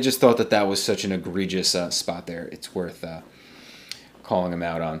 I just thought that was such an egregious spot there. It's worth calling him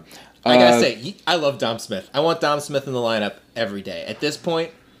out on. I gotta say, I love Dom Smith. I want Dom Smith in the lineup every day. At this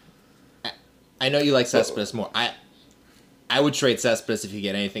point, I know you like Cespedes more. I would trade Cespedes if you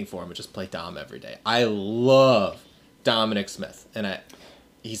get anything for him and just play Dom every day. I love Dominic Smith, and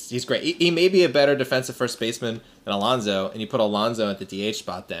He's great. He may be a better defensive first baseman than Alonso, and you put Alonso at the DH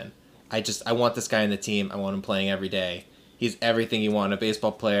spot then. I want this guy in the team. I want him playing every day. He's everything you want in a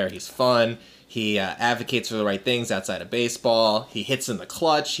baseball player. He's fun. He advocates for the right things outside of baseball. He hits in the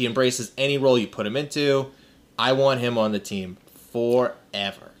clutch. He embraces any role you put him into. I want him on the team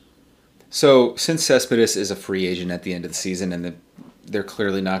forever. So since Cespedes is a free agent at the end of the season and they're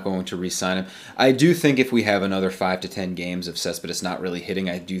clearly not going to re-sign him, I do think if we have another 5 to 10 games of Cespedes not really hitting,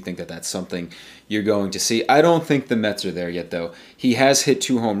 I do think that that's something you're going to see. I don't think the Mets are there yet, though. He has hit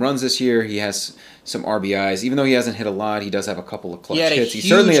 2 home runs this year. He has some RBIs. Even though he hasn't hit a lot, he does have a couple of clutch hits. He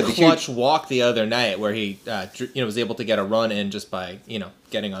certainly had a clutch walk the other night where he was able to get a run in just by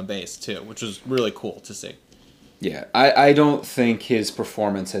getting on base, too, which was really cool to see. Yeah, I don't think his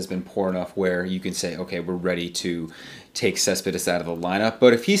performance has been poor enough where you can say, okay, we're ready to take Cespedes out of the lineup.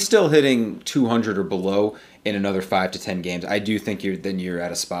 But if he's still hitting 200 or below in another 5 to 10 games, I do think you're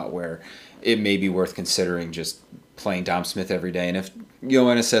at a spot where it may be worth considering just playing Dom Smith every day. And if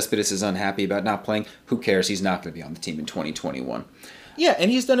Yoenis Cespedes is unhappy about not playing, who cares? He's not going to be on the team in 2021. Yeah, and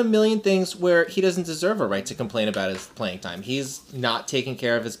he's done a million things where he doesn't deserve a right to complain about his playing time. He's not taking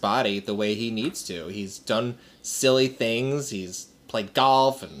care of his body the way he needs to. He's done silly things. He's played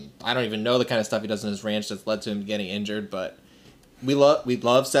golf, and I don't even know the kind of stuff he does in his ranch that's led to him getting injured. But we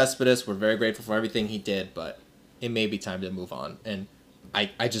love Cespedes. We're very grateful for everything he did, but it may be time to move on. And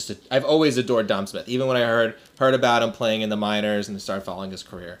I've always adored Dom Smith. Even when I heard about him playing in the minors and started following his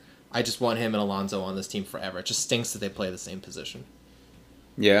career, I just want him and Alonso on this team forever. It just stinks that they play the same position.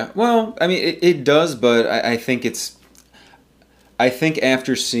 Yeah, well, I mean, it does, but I think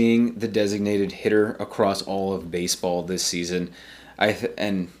after seeing the designated hitter across all of baseball this season,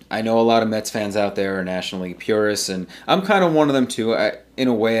 and I know a lot of Mets fans out there are National League purists, and I'm kind of one of them too. In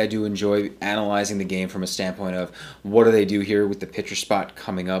a way, I do enjoy analyzing the game from a standpoint of what do they do here with the pitcher spot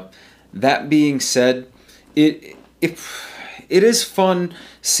coming up. That being said, it it is fun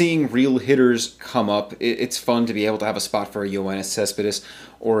seeing real hitters come up. It's fun to be able to have a spot for a Yoenis Cespedes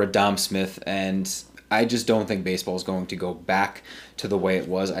or a Dom Smith, and I just don't think baseball is going to go back to the way it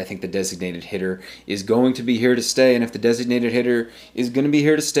was. I think the designated hitter is going to be here to stay, and if the designated hitter is going to be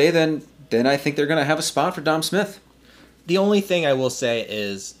here to stay, then I think they're going to have a spot for Dom Smith. The only thing I will say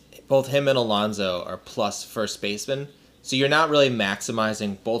is both him and Alonso are plus first baseman, so you're not really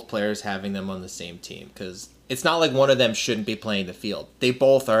maximizing both players having them on the same team, because it's not like one of them shouldn't be playing the field. They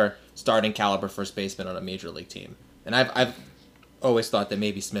both are starting caliber first baseman on a major league team, and I've always thought that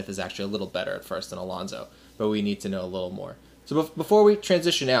maybe Smith is actually a little better at first than Alonso, but we need to know a little more. So before we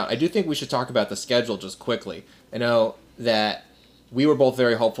transition out, I do think we should talk about the schedule just quickly. I know that we were both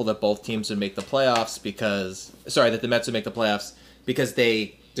very hopeful that both teams would make the playoffs that the Mets would make the playoffs because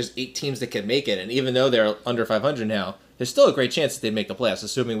there's 8 teams that could make it, and even though they're under 500 now, there's still a great chance that they'd make the playoffs,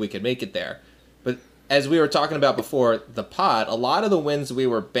 assuming we could make it there. But as we were talking about before the pod, a lot of the wins we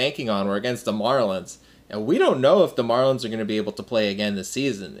were banking on were against the Marlins, and we don't know if the Marlins are going to be able to play again this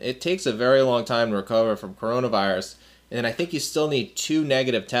season. It takes a very long time to recover from coronavirus, and I think you still need 2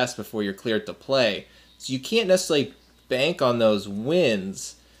 negative tests before you're cleared to play. So you can't necessarily bank on those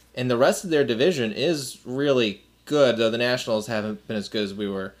wins, and the rest of their division is really good, though the Nationals haven't been as good as we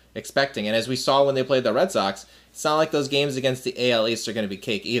were expecting. And as we saw when they played the Red Sox, it's not like those games against the AL East are going to be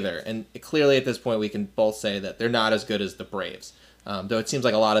cake either. And clearly at this point we can both say that they're not as good as the Braves, though it seems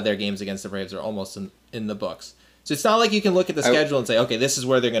like a lot of their games against the Braves are almost in the books. So it's not like you can look at the schedule and say, okay, this is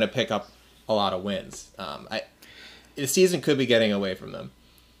where they're going to pick up a lot of wins. The season could be getting away from them.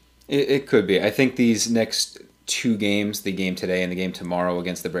 It could be. I think these next 2 games, the game today and the game tomorrow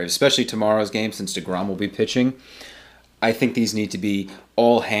against the Braves, especially tomorrow's game since DeGrom will be pitching, I think these need to be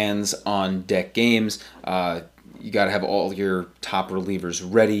all hands on deck games. You got to have all your top relievers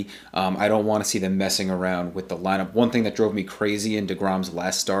ready. I don't want to see them messing around with the lineup. One thing that drove me crazy in DeGrom's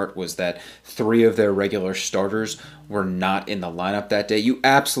last start was that 3 of their regular starters were not in the lineup that day. You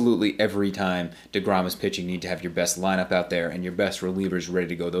absolutely, every time DeGrom is pitching, need to have your best lineup out there and your best relievers ready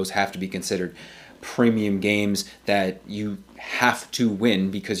to go. Those have to be considered premium games that you have to win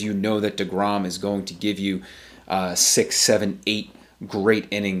because you know that DeGrom is going to give you 6, 7, 8 great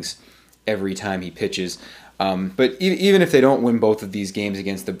innings every time he pitches. But even if they don't win both of these games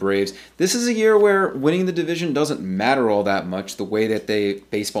against the Braves, this is a year where winning the division doesn't matter all that much. The way that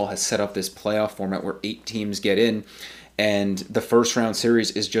baseball has set up this playoff format where 8 teams get in, and the first round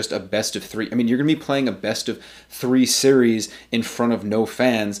series is just a best of 3. I mean, you're going to be playing a best of 3 series in front of no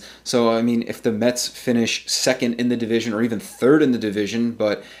fans. So, I mean, if the Mets finish 2nd in the division or even 3rd in the division,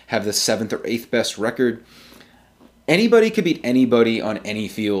 but have the 7th or 8th best record, anybody could beat anybody on any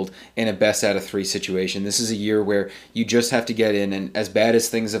field in a best out of 3 situation. This is a year where you just have to get in, and as bad as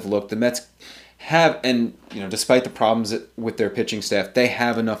things have looked, the Mets have, and despite the problems with their pitching staff, they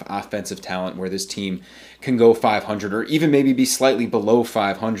have enough offensive talent where this team can go 500 or even maybe be slightly below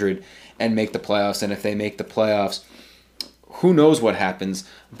 500 and make the playoffs. And if they make the playoffs, who knows what happens.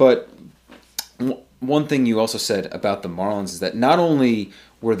 But one thing you also said about the Marlins is that not only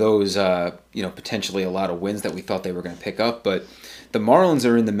were those potentially a lot of wins that we thought they were going to pick up, but the Marlins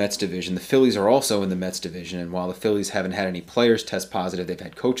are in the Mets division. The Phillies are also in the Mets division, and while the Phillies haven't had any players test positive, they've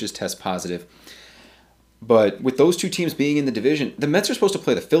had coaches test positive. But with those 2 teams being in the division, the Mets are supposed to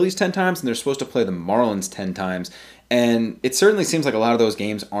play the Phillies 10 times, and they're supposed to play the Marlins 10 times. And it certainly seems like a lot of those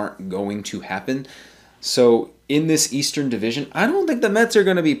games aren't going to happen. So in this Eastern Division, I don't think the Mets are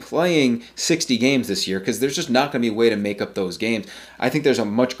going to be playing 60 games this year because there's just not going to be a way to make up those games. I think there's a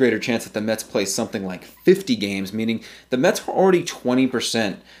much greater chance that the Mets play something like 50 games, meaning the Mets are already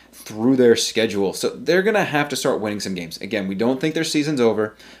 20% through their schedule. So they're going to have to start winning some games. Again, we don't think their season's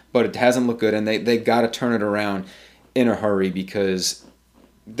over, but it hasn't looked good, and they got to turn it around in a hurry because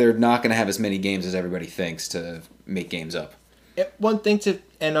they're not going to have as many games as everybody thinks to make games up. One thing to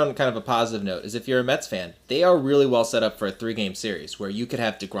end on kind of a positive note is if you're a Mets fan, they are really well set up for a 3-game series where you could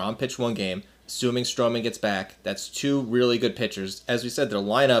have DeGrom pitch 1 game, assuming Stroman gets back. That's 2 really good pitchers. As we said, their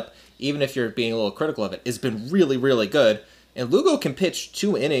lineup, even if you're being a little critical of it, has been really, really good. And Lugo can pitch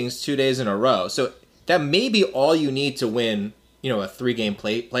 2 innings 2 days in a row. So that may be all you need to win, a 3-game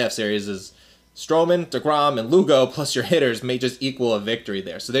playoff series is Stroman, DeGrom, and Lugo plus your hitters may just equal a victory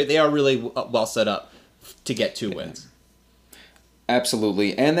there. So they are really well set up to get 2 wins.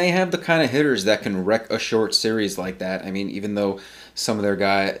 Absolutely. And they have the kind of hitters that can wreck a short series like that. I mean, even though some of the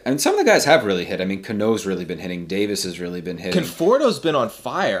guys have really hit. I mean, Cano's really been hitting. Davis has really been hitting. Conforto's been on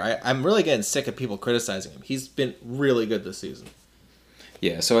fire. I'm really getting sick of people criticizing him. He's been really good this season.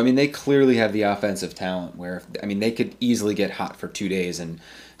 Yeah, so I mean, they clearly have the offensive talent where, I mean, they could easily get hot for 2 days and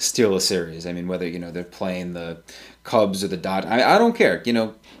steal a series. I mean, whether, they're playing the Cubs or the Dodgers, I don't care.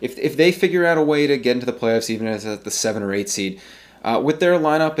 If they figure out a way to get into the playoffs, even as the 7 or 8 seed, with their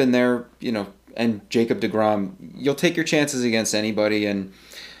lineup and their, and Jacob deGrom, you'll take your chances against anybody. And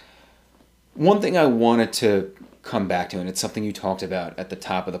one thing I wanted to come back to, and it's something you talked about at the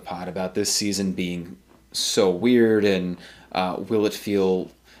top of the pod about this season being so weird and will it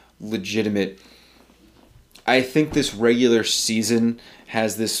feel legitimate? I think this regular season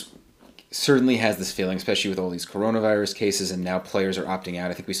certainly has this feeling, especially with all these coronavirus cases and now players are opting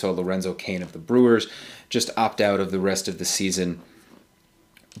out. I think we saw Lorenzo Cain of the Brewers just opt out of the rest of the season.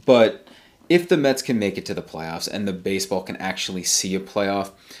 But if the Mets can make it to the playoffs and the baseball can actually see a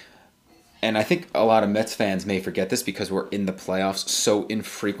playoff, and I think a lot of Mets fans may forget this because we're in the playoffs so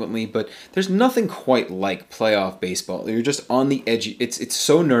infrequently, but there's nothing quite like playoff baseball. You're just on the edge. It's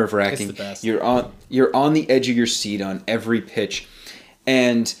so nerve-wracking. It's the best. You're on the edge of your seat on every pitch.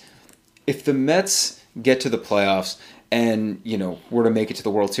 And if the Mets get to the playoffs and, were to make it to the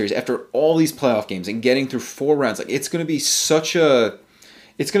World Series after all these playoff games and getting through 4 rounds, it's going to be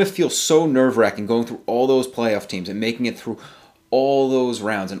it's going to feel so nerve-wracking going through all those playoff teams and making it through all those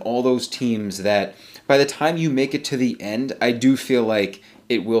rounds and all those teams that by the time you make it to the end, I do feel like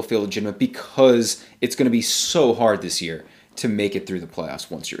it will feel legitimate because it's going to be so hard this year to make it through the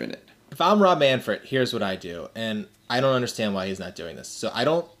playoffs once you're in it. If I'm Rob Manfred, here's what I do, and I don't understand why he's not doing this. So I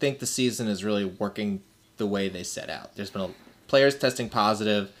don't think the season is really working the way they set out. There's been players testing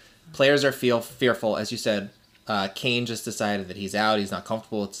positive. Players are fearful. As you said, Cain just decided that he's out. He's not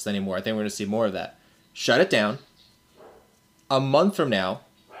comfortable with this anymore. I think we're going to see more of that. Shut it down. A month from now,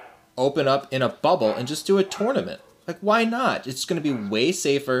 open up in a bubble and just do a tournament. Like, why not? It's going to be way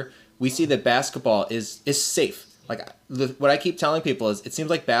safer. We see that basketball is safe. Like, what I keep telling people is it seems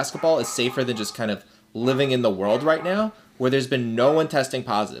like basketball is safer than just kind of living in the world right now where there's been no one testing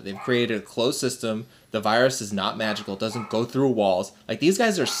positive. They've created a closed system. The virus is not magical. It doesn't go through walls. Like, these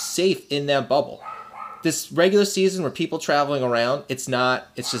guys are safe in that bubble. This regular season where people traveling around, it's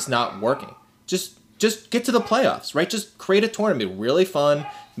just not working. Just get to the playoffs, right? Just create a tournament, really fun.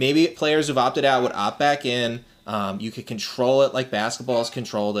 Maybe players who've opted out would opt back in. You could control it like basketball has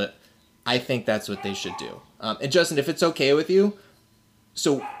controlled it. I think that's what they should do. And Justin, if it's okay with you,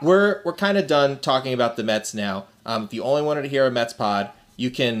 so we're kind of done talking about the Mets now. If you only wanted to hear a Mets pod, you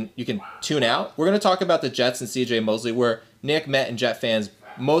can tune out. We're going to talk about the Jets and CJ Mosley. We're Nick, Met, and Jet fans.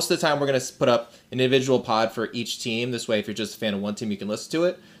 Most of the time, we're going to put up an individual pod for each team. This way, if you're just a fan of one team, you can listen to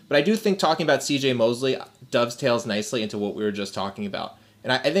it. But I do think talking about CJ Mosley dovetails nicely into what we were just talking about.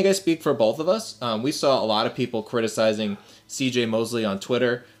 And I think I speak for both of us. We saw a lot of people criticizing CJ Mosley on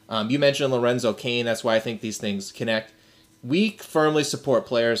Twitter. You mentioned Lorenzo Cain. That's why I think these things connect. We firmly support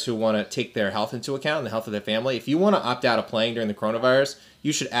players who want to take their health into account and the health of their family. If you want to opt out of playing during the coronavirus,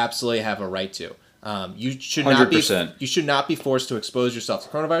 you should absolutely have a right to. You should not 100%. You should not be forced to expose yourself to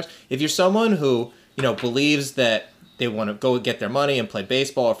coronavirus. If you're someone who believes that they want to go get their money and play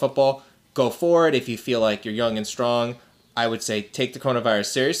baseball or football, go for it. If you feel like you're young and strong, I would say take the coronavirus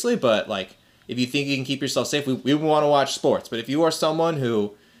seriously. But if you think you can keep yourself safe, we want to watch sports. But if you are someone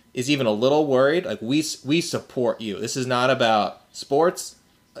who is even a little worried, we support you. This is not about sports.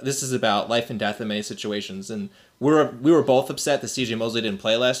 This is about life and death in many situations. And we were both upset that CJ Mosley didn't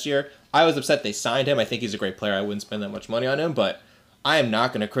play last year. I was upset they signed him. I think he's a great player. I wouldn't spend that much money on him, but I am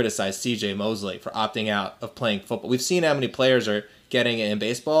not going to criticize CJ Mosley for opting out of playing football. We've seen how many players are getting it in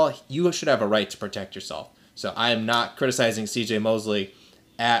baseball. You should have a right to protect yourself. So I am not criticizing CJ Mosley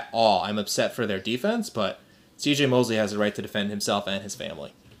at all. I'm upset for their defense, but CJ Mosley has a right to defend himself and his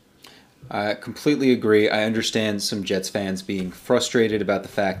family. I completely agree. I understand some Jets fans being frustrated about the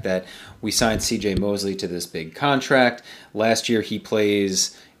fact that we signed CJ Mosley to this big contract. Last year he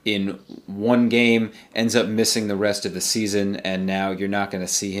plays in one game, ends up missing the rest of the season, and now you're not going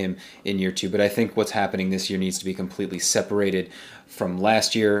to see him in year 2. But I think what's happening this year needs to be completely separated from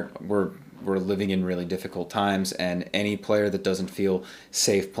last year. We're living in really difficult times, and any player that doesn't feel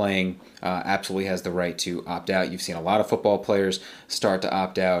safe playing absolutely has the right to opt out. You've seen a lot of football players start to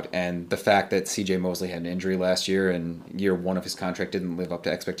opt out, and the fact that CJ Mosley had an injury last year and year 1 of his contract didn't live up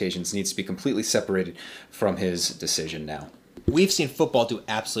to expectations needs to be completely separated from his decision now. We've seen football do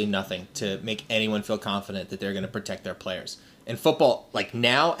absolutely nothing to make anyone feel confident that they're going to protect their players. And football, like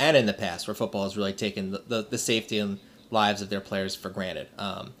now and in the past, where football has really taken the safety and lives of their players for granted.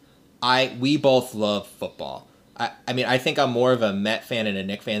 We both love football. I think I'm more of a Met fan and a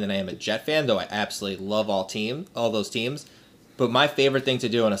Knick fan than I am a Jet fan, though I absolutely love all those teams. But my favorite thing to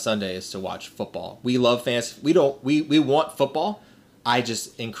do on a Sunday is to watch football. We love fans. We want football. I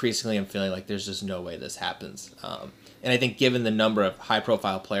just increasingly am feeling like there's just no way this happens. And I think given the number of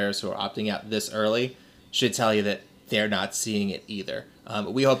high-profile players who are opting out this early, should tell you that they're not seeing it either.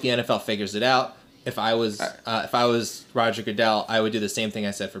 We hope the NFL figures it out. If I was Roger Goodell, I would do the same thing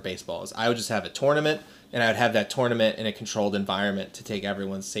I said for baseball. Is I would just have a tournament, and I would have that tournament in a controlled environment to take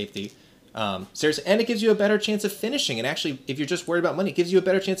everyone's safety seriously. And it gives you a better chance of finishing. And actually, if you're just worried about money, it gives you a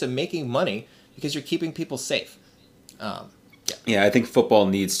better chance of making money because you're keeping people safe. Yeah, I think football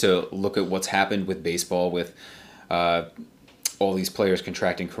needs to look at what's happened with baseball with all these players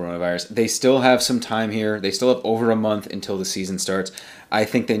contracting coronavirus. They still have some time here. They still have over a month until the season starts. I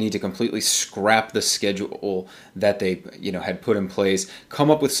think they need to completely scrap the schedule that they had put in place, come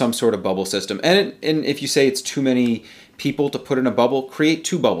up with some sort of bubble system. And if you say it's too many people to put in a bubble, create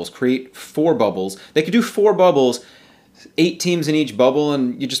 2 bubbles, create 4 bubbles. They could do 4 bubbles, 8 teams in each bubble,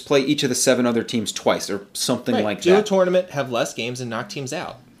 and you just play each of the 7 other teams twice or something like that. Do a tournament, have less games, and knock teams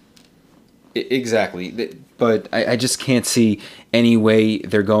out. Exactly. But I just can't see any way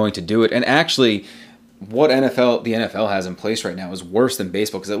they're going to do it. And actually, what the NFL has in place right now is worse than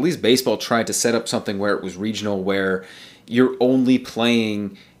baseball, because at least baseball tried to set up something where it was regional, where you're only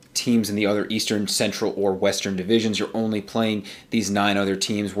playing teams in the other Eastern, Central, or Western divisions. You're only playing these 9 other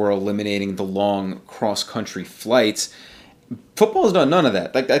teams. We're eliminating the long cross-country flights. Football has done none of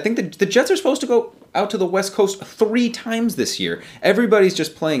that. Like, I think the Jets are supposed to go out to the West Coast 3 times this year. Everybody's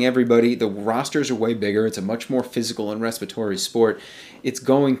just playing everybody. The rosters are way bigger. It's a much more physical and respiratory sport. It's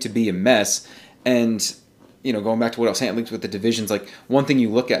going to be a mess. And, going back to what I was saying, at least with the divisions, like one thing you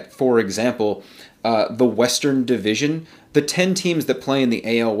look at, for example, the Western Division, the 10 teams that play in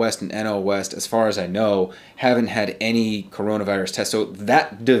the AL West and NL West, as far as I know, haven't had any coronavirus tests. So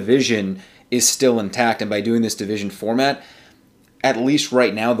that division is still intact. And by doing this division format, at least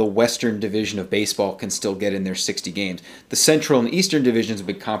right now, the Western Division of baseball can still get in their 60 games. The Central and Eastern Divisions have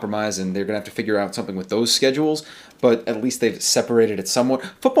been compromised, and they're going to have to figure out something with those schedules, but at least they've separated it somewhat.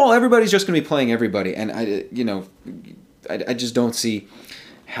 Football, everybody's just going to be playing everybody, and I just don't see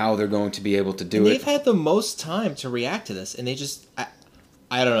how they're going to be able to do it. They've had the most time to react to this, and they just,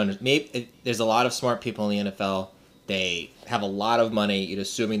 I don't know. Maybe there's a lot of smart people in the NFL. They have a lot of money. You're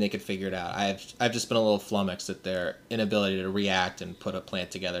assuming they could figure it out. I've just been a little flummoxed at their inability to react and put a plan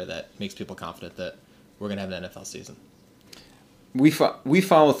together that makes people confident that we're going to have an NFL season. We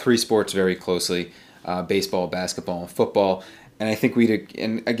follow 3 sports very closely, baseball, basketball, and football. And I think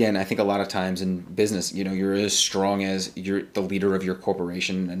I think a lot of times in business, you're as strong as you're the leader of your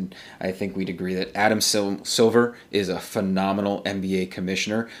corporation. And I think we'd agree that Adam Silver is a phenomenal NBA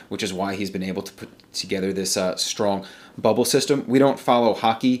commissioner, which is why he's been able to put together this strong bubble system. We don't follow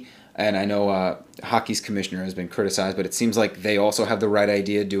hockey, and I know hockey's commissioner has been criticized, but it seems like they also have the right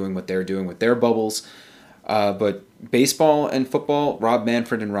idea doing what they're doing with their bubbles. But baseball and football, Rob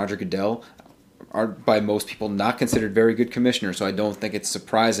Manfred and Roger Goodell are by most people not considered very good commissioners, so I don't think it's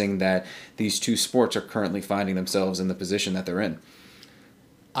surprising that these 2 sports are currently finding themselves in the position that they're in.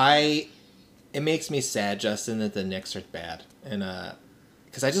 It makes me sad, Justin, that the Knicks are bad, and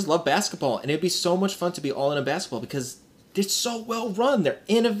because I just love basketball, and it'd be so much fun to be all in on basketball because they're so well run. They're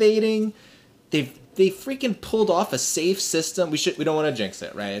innovating. They freaking pulled off a safe system. We don't want to jinx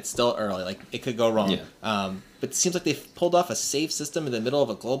it, right? It's still early. Like, it could go wrong. Yeah. But it seems like they've pulled off a safe system in the middle of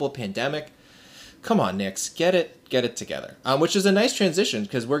a global pandemic. Come on, Knicks, get it together. Which is a nice transition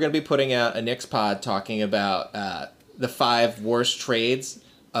because we're going to be putting out a Knicks pod talking about the 5 worst trades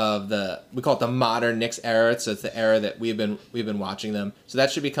of we call it the modern Knicks era. So it's the era that we've been watching them. So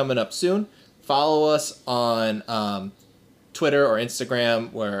that should be coming up soon. Follow us on Twitter or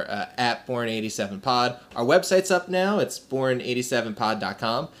Instagram. We're at Born87Pod. Our website's up now. It's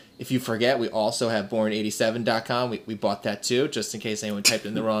born87pod.com. If you forget, we also have born87.com. We bought that too, just in case anyone typed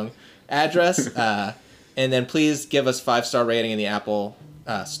in the wrong address. And then please give us 5-star rating in the Apple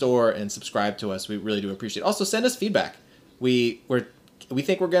store and subscribe to us. We really do appreciate it. Also, send us feedback. We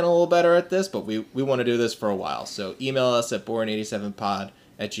think we're getting a little better at this, but we want to do this for a while. So email us at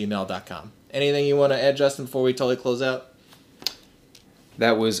born87pod@gmail.com. Anything you want to add, Justin, before we totally close out?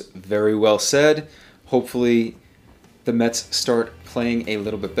 That was very well said. Hopefully the Mets start playing a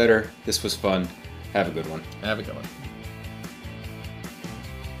little bit better. This was fun. Have a good one. Have a good one.